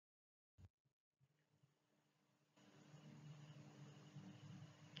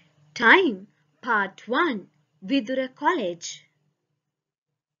Time Part 1 Vidura College.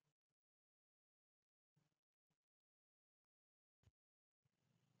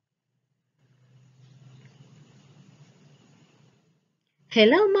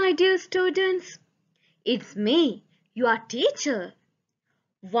 Hello, my dear students. It's me, your teacher.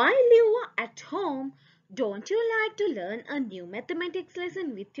 While you are at home, don't you like to learn a new mathematics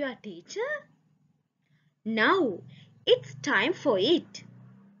lesson with your teacher? Now, it's time for it.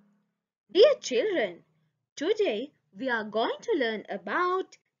 Dear children, today we are going to learn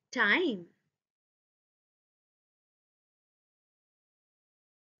about time.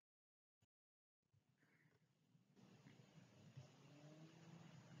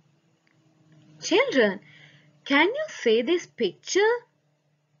 Children, can you see this picture?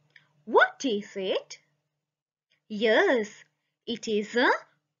 What is it? Yes, it is a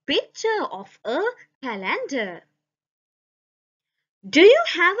picture of a calendar. Do you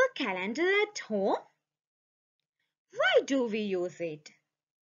have a calendar at home? Why do we use it?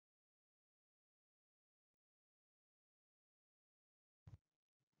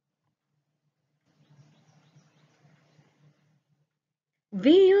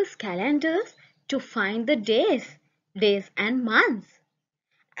 We use calendars to find the days and months.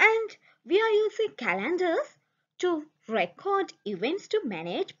 And we are using calendars to record events to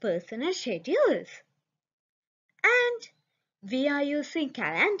manage personal schedules. And we are using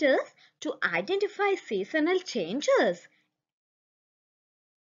calendars to identify seasonal changes.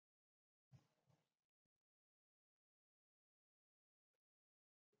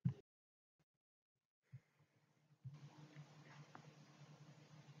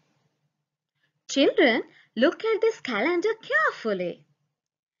 Children, look at this calendar carefully.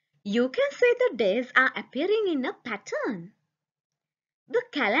 You can see the days are appearing in a pattern. The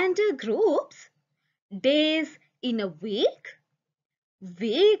calendar groups days in a week,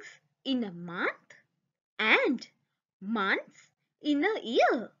 weeks in a month, and months in a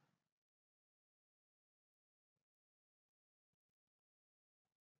year.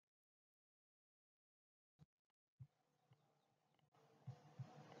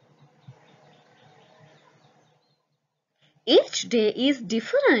 Each day is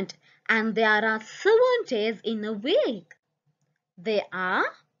different and there are 7 days in a week. They are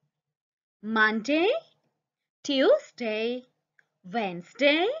Monday, Tuesday,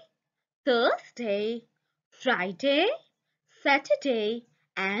 Wednesday, Thursday, Friday, Saturday,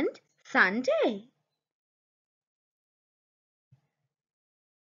 and Sunday.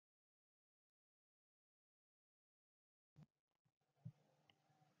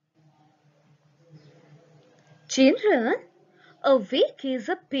 Children, a week is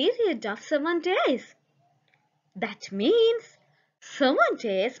a period of 7 days. That means 7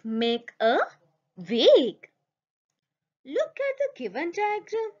 days make a week. Look at the given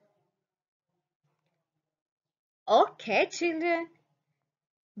diagram. Okay, children.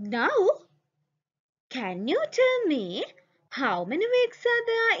 Now, can you tell me how many weeks are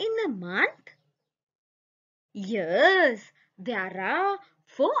there in a month? Yes, there are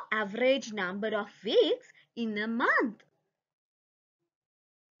 4 average number of weeks in a month.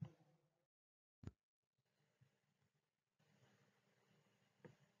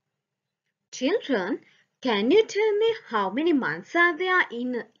 Children, can you tell me how many months are there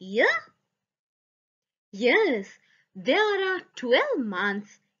in a year? Yes, there are 12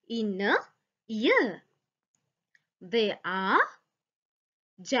 months in a year. They are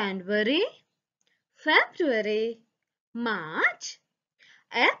January, February, March,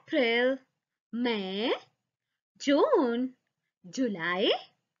 April, May, June, July,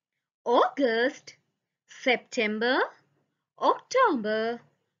 August, September, October,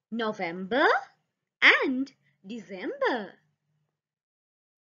 November, and December.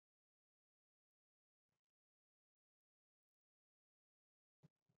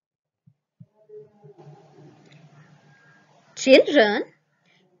 Children,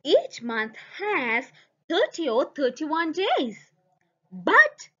 each month has 30 or 31 days,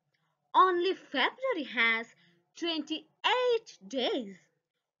 but only February has 28 days.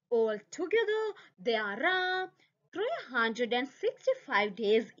 Altogether, there are 365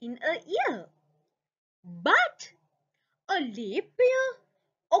 days in a year. But a leap year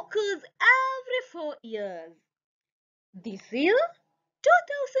occurs every 4 years. This year,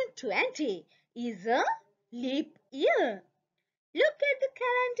 2020, is a leap year. Look at the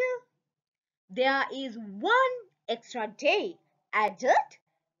calendar. There is one extra day added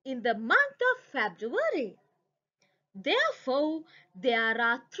in the month of February. Therefore, there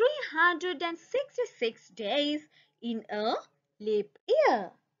are 366 days in a leap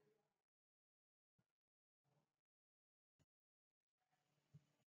year.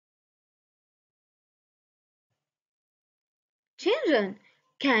 Children,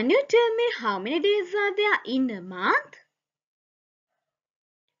 can you tell me how many days are there in a month?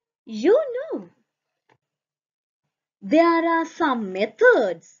 You know, there are some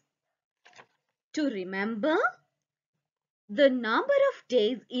methods to remember the number of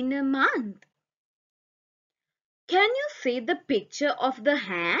days in a month. Can you see the picture of the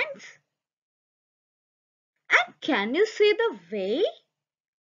hands? And can you see the way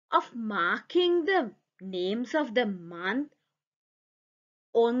of marking the names of the month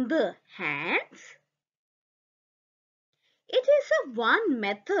on the hands? It is a one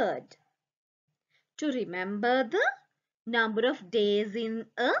method to remember the number of days in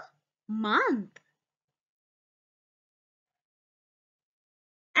a month.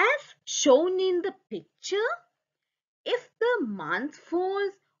 As shown in the picture, if the month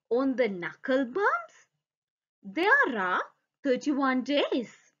falls on the knuckle bumps, there are 31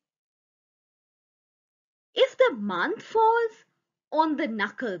 days. If the month falls on the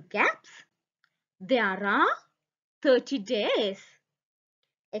knuckle gaps, there are 30 days,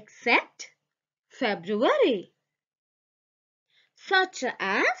 except February, such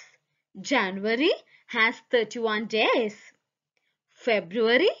as January has 31 days,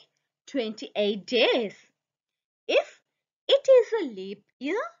 February 28 days. If it is a leap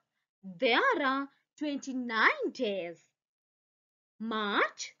year, there are 29 days,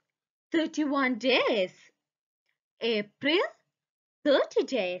 March 31 days, April 30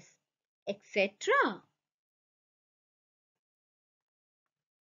 days, etc.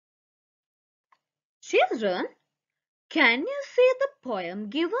 Children, can you see the poem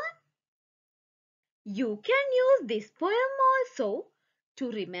given? You can use this poem also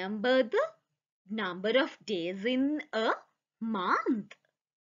to remember the number of days in a month.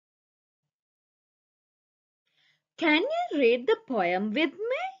 Can you read the poem with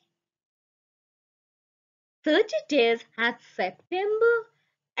me? 30 days has September,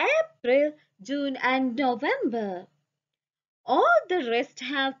 April, June and November. All the rest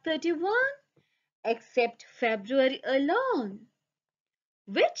have 31 except February alone,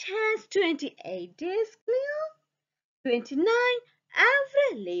 which has 28 days clear, 29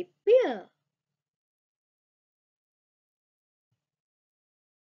 every leap year.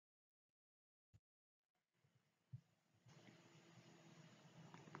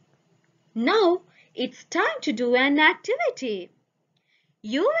 Now it's time to do an activity.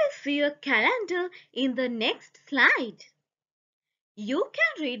 You will see a calendar in the next slide. You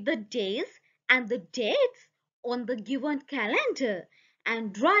can read the days and the dates on the given calendar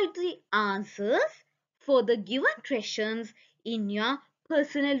and write the answers for the given questions in your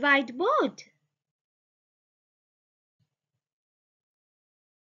personal whiteboard.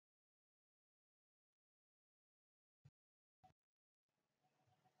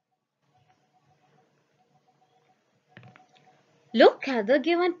 Look at the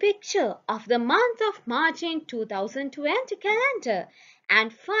given picture of the month of March in 2020 calendar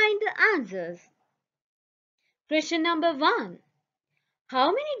and find the answers. Question number 1. How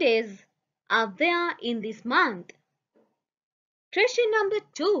many days are there in this month? Question number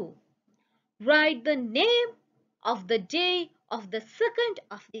 2. Write the name of the day of the second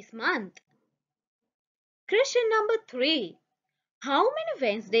of this month. Question number 3. How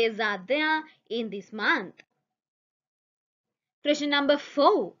many Wednesdays are there in this month? Question number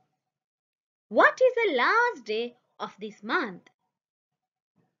 4. What is the last day of this month?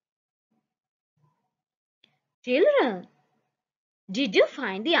 Children, did you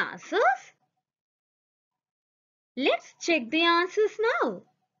find the answers? Let's check the answers now.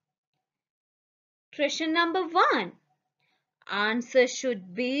 Question number 1. Answer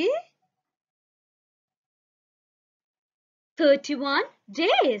should be 31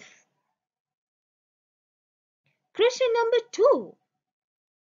 days. Question number 2.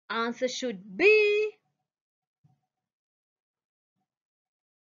 Answer should be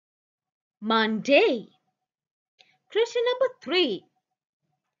Monday. Question number 3.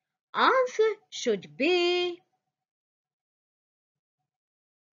 Answer should be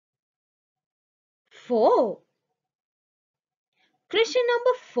 4. Question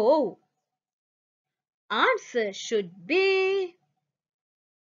number 4. Answer should be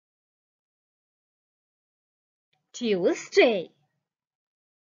Tuesday.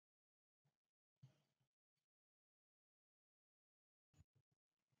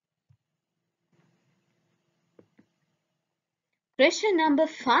 Question number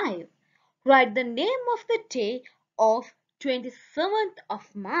 5. Write the name of the day of 27th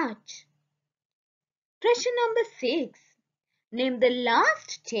of March. Question number 6. Name the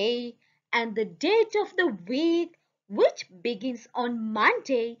last day and the date of the week which begins on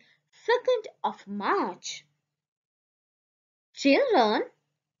Monday, 2nd of March. Children,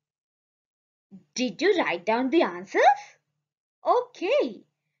 did you write down the answers? Okay,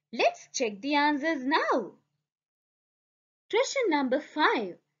 let's check the answers now. Question number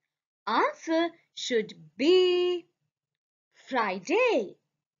 5. Answer should be Friday.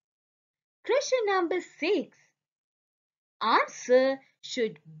 Question number 6. Answer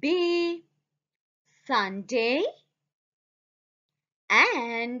should be Sunday.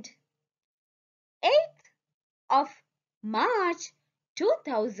 And 8th of March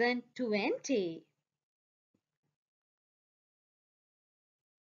 2020.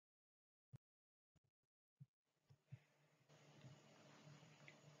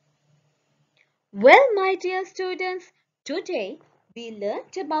 Well, my dear students, today we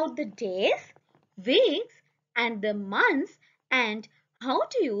learnt about the days, weeks, and the months and how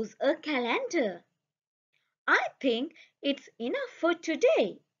to use a calendar. I think it's enough for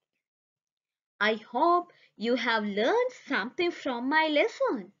today. I hope you have learned something from my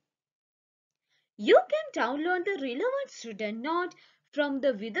lesson. You can download the relevant student note from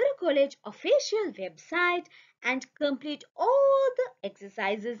the Vidura College official website and complete all the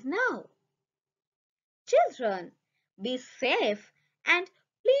exercises now. Children, be safe and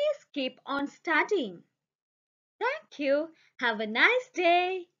please keep on studying. Thank you. Have a nice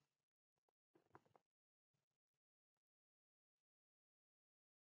day.